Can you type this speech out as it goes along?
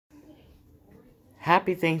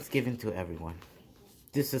Happy Thanksgiving to everyone.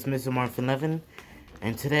 This is Mr.mario 11,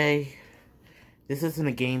 and today, this isn't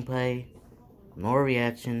a gameplay, nor a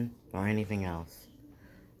reaction, or anything else.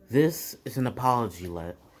 This is an apology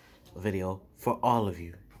video for all of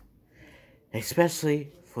you,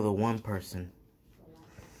 especially for the one person.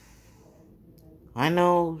 I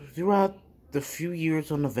know throughout the few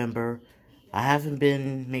years on November, I haven't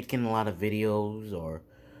been making a lot of videos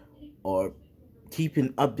or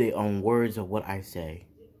keeping update on words of what I say.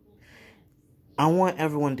 I want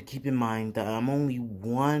everyone to keep in mind that I'm only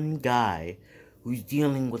one guy who's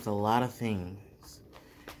dealing with a lot of things.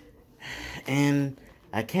 And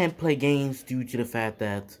I can't play games due to the fact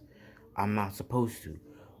that I'm not supposed to.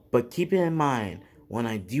 But keep it in mind, when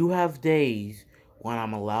I do have days when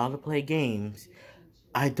I'm allowed to play games,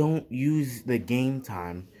 I don't use the game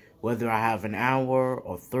time. Whether I have an hour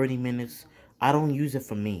or 30 minutes, I don't use it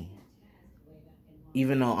for me.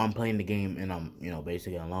 Even though I'm playing the game and I'm,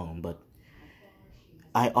 basically alone. But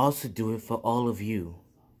I also do it for all of you.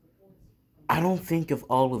 I don't think of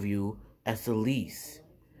all of you as the least.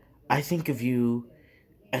 I think of you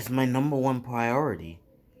as my number one priority.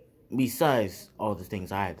 Besides all the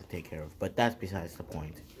things I have to take care of. But that's besides the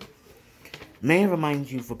point. May I remind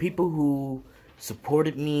you, for people who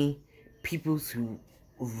supported me, people who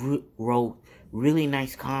wrote really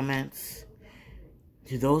nice comments,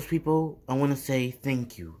 to those people, I want to say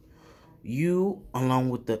thank you. You, along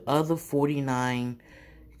with the other 49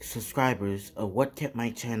 subscribers, are what kept my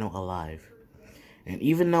channel alive. And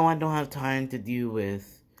even though I don't have time to deal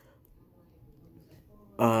with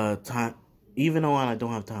even though I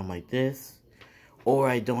don't have time like this, or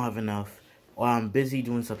I don't have enough, or I'm busy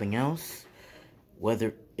doing something else,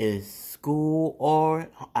 whether it's school or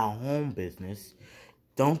our home business,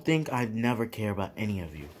 don't think I never care about any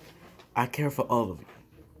of you. I care for all of you.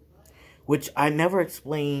 Which I never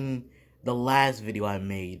explained the last video I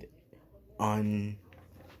made on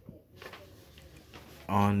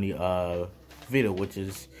the video, which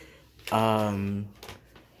is the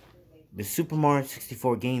Super Mario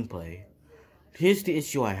 64 gameplay. Here's the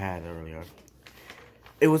issue I had earlier.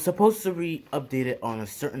 It was supposed to be updated on a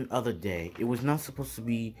certain other day. It was not supposed to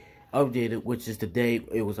be updated, which is the day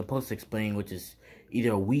it was supposed to explain, which is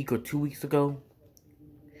either a week or 2 weeks ago.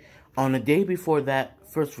 On the day before that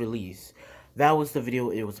first release, that was the video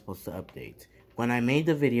it was supposed to update. When I made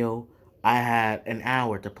the video, I had an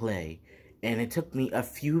hour to play, and it took me a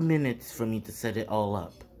few minutes for me to set it all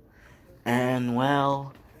up. And,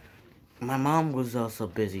 well, my mom was also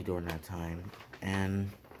busy during that time, and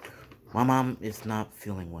my mom is not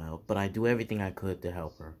feeling well, but I do everything I could to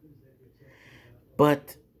help her.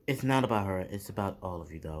 But it's not about her, it's about all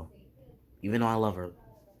of you, though. Even though I love her.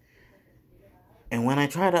 And when I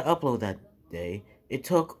tried to upload that day, it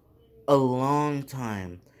took a long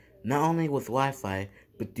time. Not only with Wi-Fi,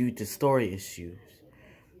 but due to storage issues.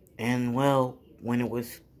 And, well, when it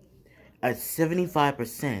was at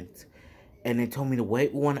 75%, and they told me to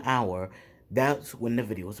wait 1 hour, that's when the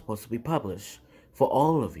video was supposed to be published. For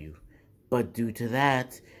all of you. But due to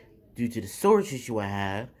the storage issue I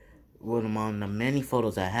had, with among the many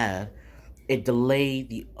photos I had, it delayed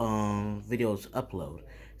the video's upload.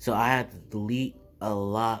 So I had to delete a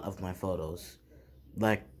lot of my photos.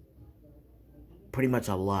 Like, pretty much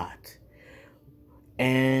a lot.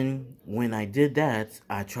 And when I did that,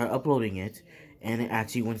 I tried uploading it, and it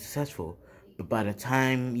actually went successful. But by the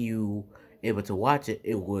time you able to watch it,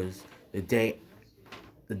 it was the day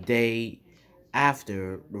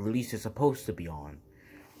after the release is supposed to be on.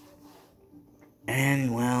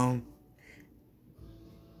 And, well,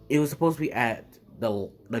 it was supposed to be at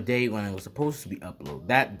the day when it was supposed to be uploaded,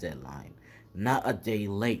 that deadline, not a day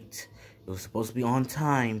late. It was supposed to be on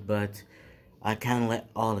time, but I kind of let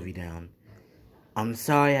all of you down. I'm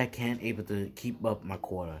sorry I can't able to keep up my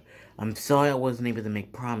quota. I'm sorry I wasn't able to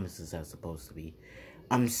make promises as supposed to be.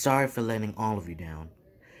 I'm sorry for letting all of you down.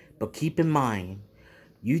 But keep in mind,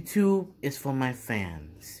 YouTube is for my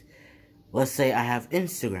fans. Let's say I have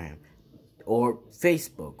Instagram, or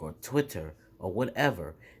Facebook, or Twitter, or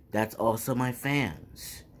whatever. That's also my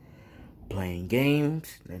fans. Playing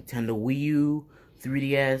games, Nintendo Wii U,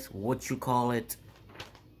 3DS, what you call it.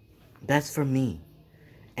 That's for me.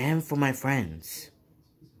 And for my friends.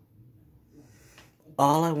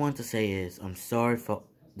 All I want to say is, I'm sorry for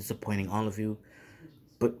disappointing all of you.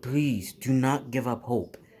 But please, do not give up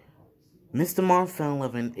hope. Mr.mario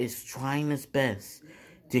 11 is trying his best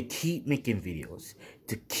to keep making videos,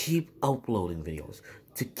 to keep uploading videos,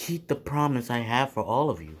 to keep the promise I have for all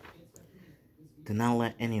of you. To not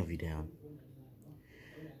let any of you down.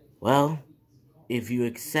 Well, if you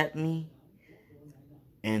accept me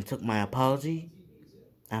and took my apology,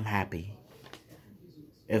 I'm happy.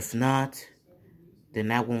 If not, then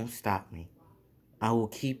that won't stop me. I will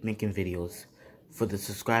keep making videos for the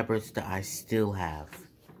subscribers that I still have.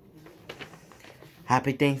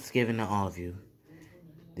 Happy Thanksgiving to all of you.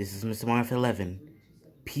 This is Mr. Mario for 11.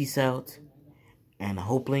 Peace out, and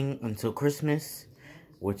hoping until Christmas,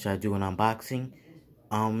 which I do an unboxing,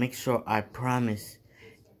 I'll make sure I promise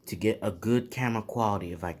to get a good camera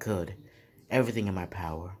quality if I could. Everything in my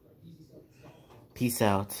power. Peace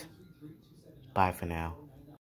out. Bye for now.